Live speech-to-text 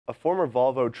A former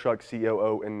Volvo Trucks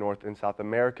COO in North and South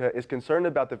America is concerned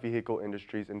about the vehicle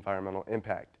industry's environmental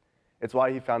impact. It's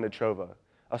why he founded Trova,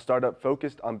 a startup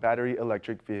focused on battery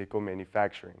electric vehicle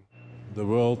manufacturing. The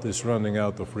world is running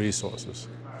out of resources.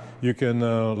 You can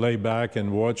lay back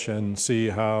and watch and see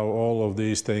how all of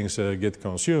these things get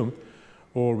consumed,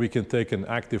 or we can take an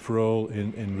active role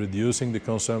in reducing the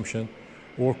consumption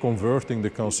or converting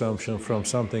the consumption from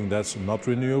something that's not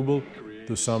renewable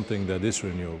to something that is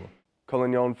renewable.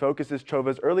 Collignon focuses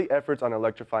Trova's early efforts on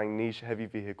electrifying niche heavy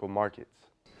vehicle markets.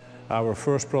 Our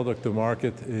first product to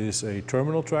market is a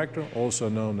terminal tractor, also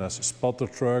known as a spotter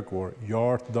truck or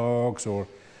yard dogs, or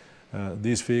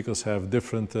these vehicles have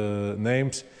different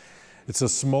names. It's a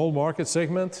small market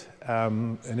segment,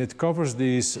 and it covers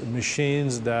these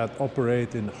machines that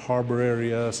operate in harbor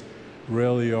areas,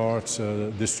 rail yards,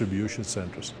 distribution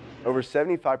centers. Over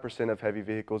 75% of heavy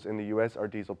vehicles in the U.S. are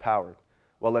diesel powered,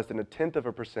 while less than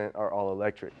 0.1% are all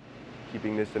electric.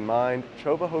 Keeping this in mind,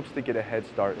 Trova hopes to get a head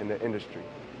start in the industry.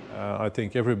 I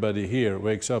think everybody here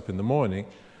wakes up in the morning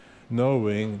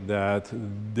knowing that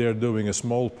they're doing a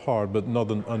small part, but not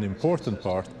an unimportant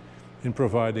part, in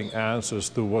providing answers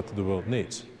to what the world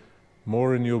needs.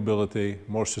 More renewability,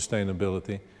 more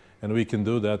sustainability, and we can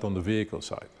do that on the vehicle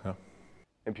side.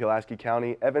 In Pulaski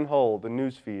County, Evan Hull, the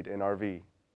newsfeed in RV.